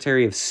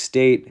Secretary of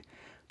State,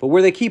 but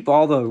where they keep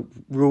all the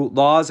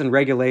laws and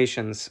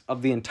regulations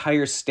of the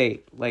entire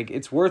state. Like,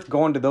 it's worth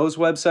going to those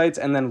websites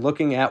and then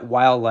looking at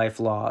wildlife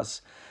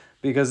laws,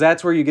 because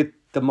that's where you get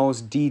the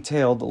most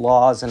detailed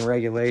laws and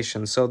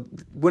regulations. So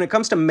when it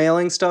comes to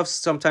mailing stuff,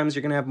 sometimes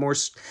you're going to have more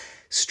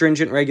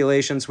stringent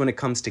regulations. When it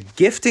comes to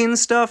gifting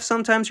stuff,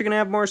 sometimes you're going to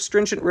have more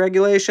stringent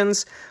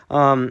regulations.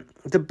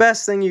 The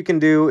best thing you can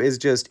do is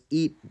just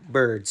eat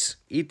birds.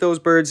 Eat those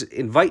birds.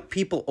 Invite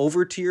people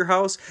over to your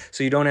house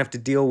so you don't have to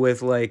deal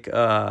with like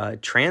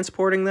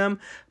transporting them,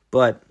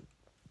 but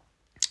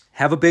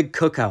have a big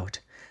cookout.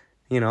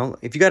 You know,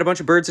 if you got a bunch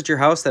of birds at your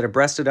house that are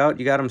breasted out,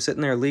 you got them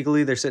sitting there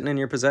legally, they're sitting in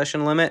your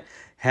possession limit,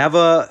 have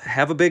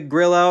a big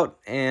grill out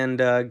and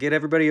get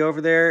everybody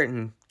over there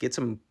and get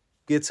some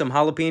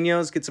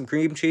jalapenos, get some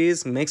cream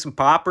cheese, and make some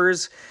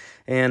poppers,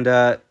 and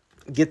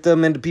get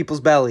them into people's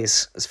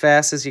bellies as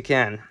fast as you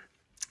can.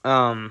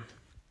 Yeah,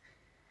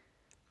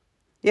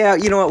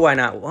 you know what? Why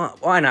not?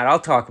 Why not?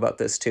 I'll talk about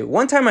this too.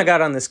 One time I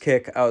got on this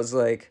kick, I was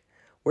like,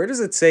 where does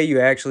it say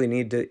you actually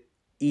need to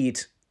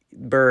eat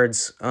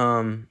birds?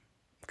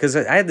 Because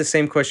I had the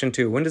same question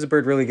too. When does a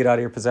bird really get out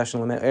of your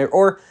possession limit?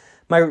 Or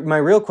my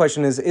real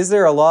question is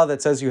there a law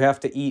that says you have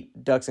to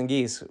eat ducks and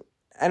geese?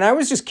 And I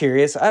was just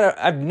curious.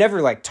 I've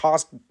never like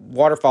tossed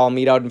waterfowl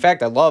meat out. In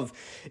fact, I love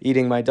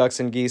eating my ducks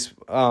and geese.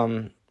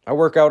 I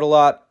work out a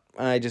lot.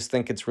 I just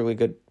think it's really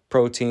good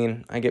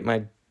protein. I eat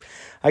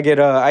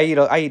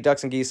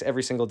ducks and geese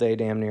every single day,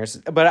 damn near.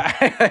 But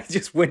I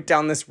just went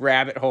down this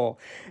rabbit hole,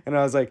 and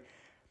I was like,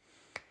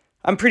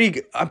 I'm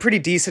pretty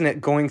decent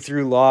at going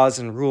through laws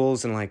and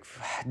rules and like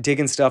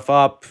digging stuff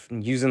up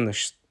and using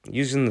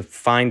the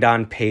find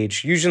on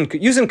page, using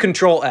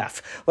Control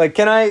F. Like,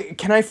 can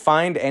I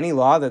find any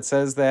law that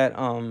says that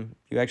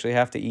you actually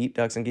have to eat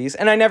ducks and geese?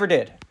 And I never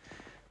did.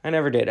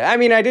 I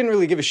mean, I didn't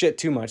really give a shit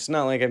too much. It's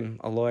not like I'm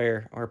a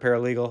lawyer or a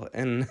paralegal,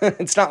 and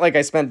it's not like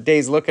I spent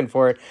days looking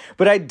for it.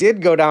 But I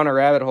did go down a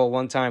rabbit hole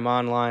one time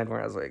online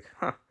where I was like,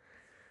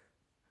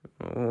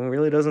 it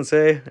really doesn't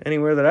say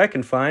anywhere that I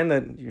can find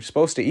that you're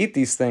supposed to eat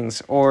these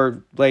things,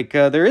 or like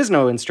there is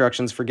no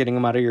instructions for getting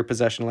them out of your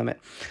possession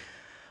limit.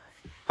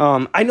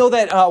 I know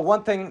that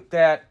one thing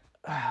that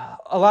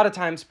a lot of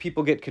times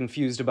people get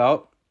confused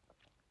about,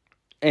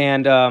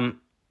 and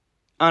on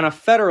a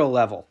federal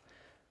level,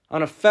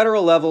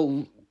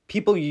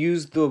 people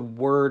use the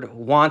word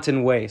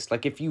wanton waste.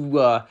 Like if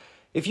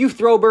you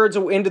throw birds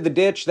into the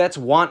ditch, that's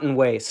wanton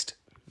waste.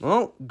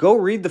 Well, go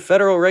read the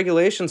federal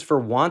regulations for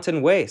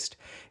wanton waste.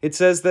 It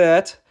says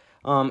that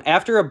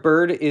after a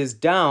bird is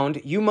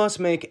downed, you must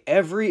make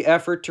every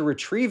effort to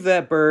retrieve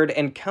that bird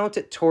and count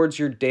it towards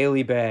your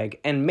daily bag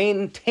and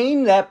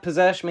maintain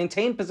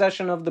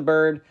possession of the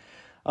bird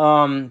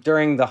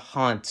during the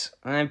hunt.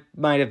 I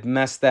might have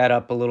messed that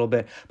up a little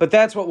bit, but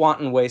that's what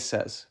wanton waste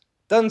says.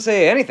 Doesn't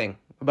say anything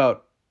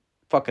about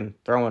fucking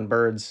throwing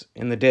birds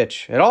in the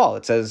ditch at all.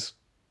 It says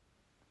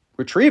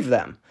retrieve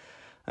them.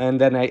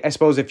 And then I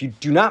suppose if you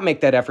do not make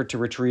that effort to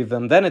retrieve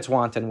them, then it's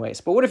wanton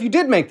waste. But what if you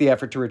did make the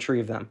effort to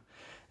retrieve them?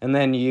 And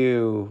then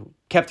you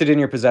kept it in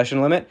your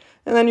possession limit,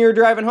 and then you were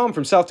driving home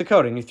from South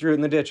Dakota and you threw it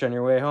in the ditch on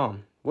your way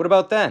home. What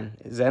about then?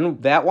 Is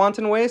then that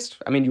wanton waste?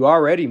 I mean, you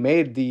already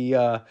made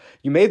the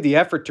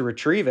effort to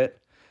retrieve it.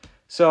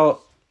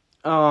 So,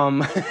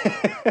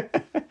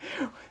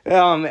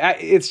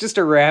 it's just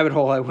a rabbit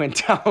hole I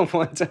went down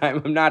one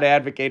time. I'm not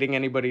advocating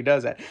anybody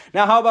does that.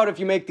 Now, how about if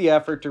you make the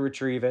effort to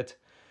retrieve it,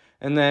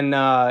 and then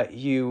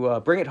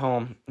you bring it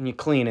home and you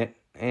clean it,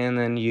 and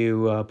then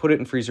you put it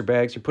in freezer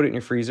bags, you put it in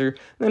your freezer, and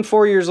then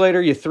 4 years later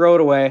you throw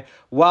it away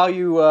while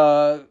you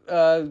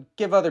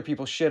give other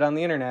people shit on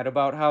the internet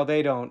about how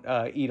they don't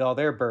eat all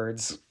their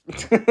birds.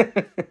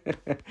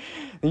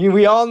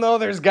 We all know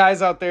there's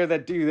guys out there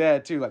that do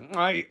that too,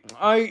 like,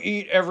 I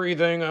eat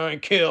everything I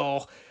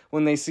kill.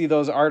 When they see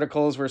those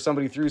articles where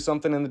somebody threw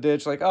something in the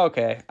ditch, like,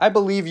 okay, I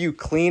believe you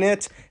clean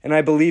it, and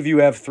I believe you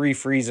have 3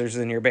 freezers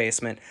in your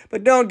basement,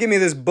 but don't give me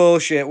this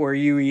bullshit where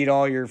you eat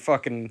all your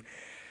fucking,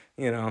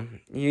 you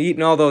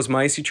eating all those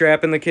mice you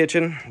trap in the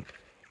kitchen.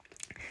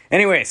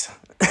 Anyways,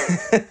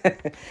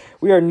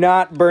 we are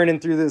not burning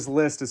through this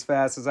list as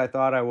fast as I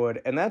thought I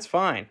would, and that's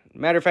fine.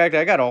 Matter of fact,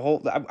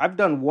 I've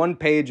done 1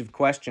 page of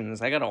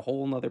questions. I got a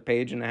whole nother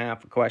page and a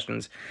half of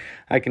questions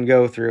I can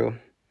go through.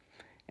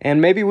 And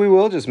maybe we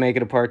will just make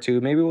it a part 2.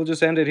 Maybe we'll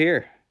just end it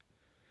here.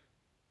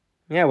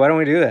 Yeah, why don't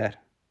we do that?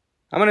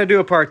 I'm going to do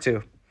a part 2.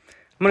 I'm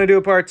going to do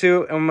a part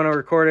 2, and I'm going to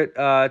record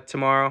it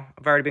tomorrow.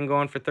 I've already been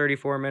going for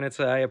 34 minutes.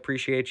 I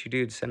appreciate you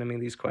dudes sending me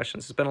these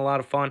questions. It's been a lot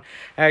of fun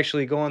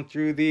actually going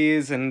through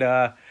these and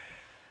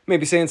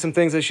maybe saying some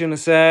things I shouldn't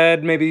have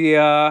said, maybe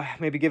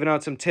giving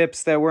out some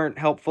tips that weren't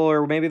helpful,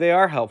 or maybe they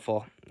are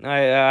helpful.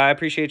 I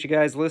appreciate you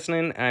guys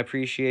listening. I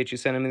appreciate you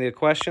sending me the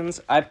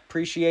questions. I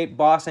appreciate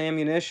Boss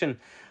Ammunition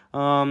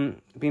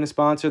being a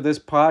sponsor of this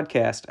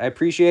podcast. I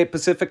appreciate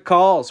Pacific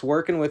Calls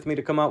working with me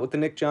to come out with the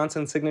Nick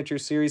Johnson Signature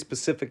Series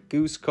Pacific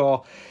Goose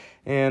Call.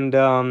 And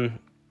I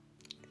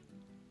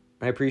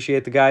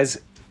appreciate the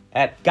guys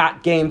at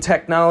Got Game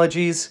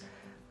Technologies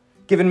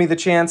giving me the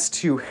chance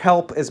to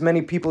help as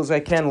many people as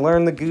I can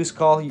learn the Goose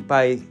Call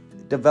by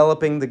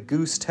developing the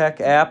Goose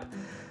Tech app.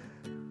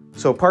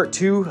 So part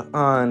 2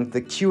 on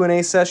the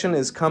Q&A session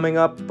is coming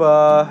up.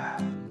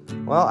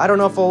 Well, I don't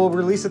know if I'll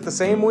release it the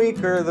same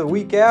week or the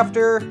week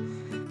after.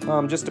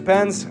 Just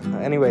depends.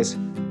 Anyways,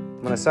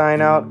 I'm going to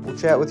sign out. We'll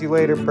chat with you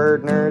later,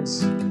 bird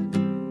nerds.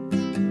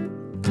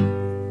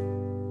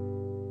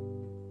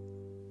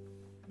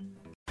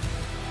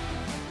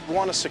 You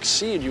want to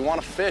succeed. You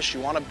want to fish.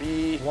 You want to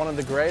be one of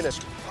the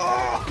greatest.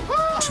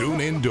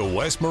 Tune in to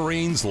West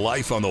Marine's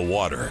Life on the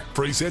Water,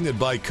 presented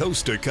by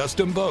Costa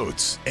Custom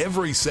Boats,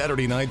 every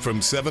Saturday night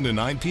from 7 to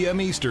 9 p.m.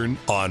 Eastern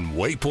on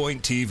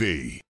Waypoint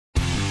TV.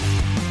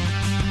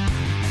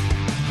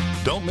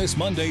 Don't miss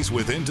Mondays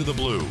with Into the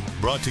Blue,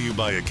 brought to you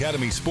by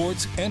Academy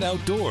Sports and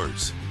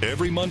Outdoors.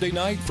 Every Monday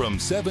night from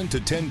 7 to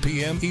 10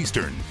 p.m.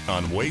 Eastern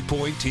on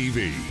Waypoint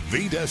TV,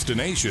 the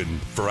destination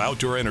for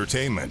outdoor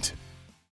entertainment.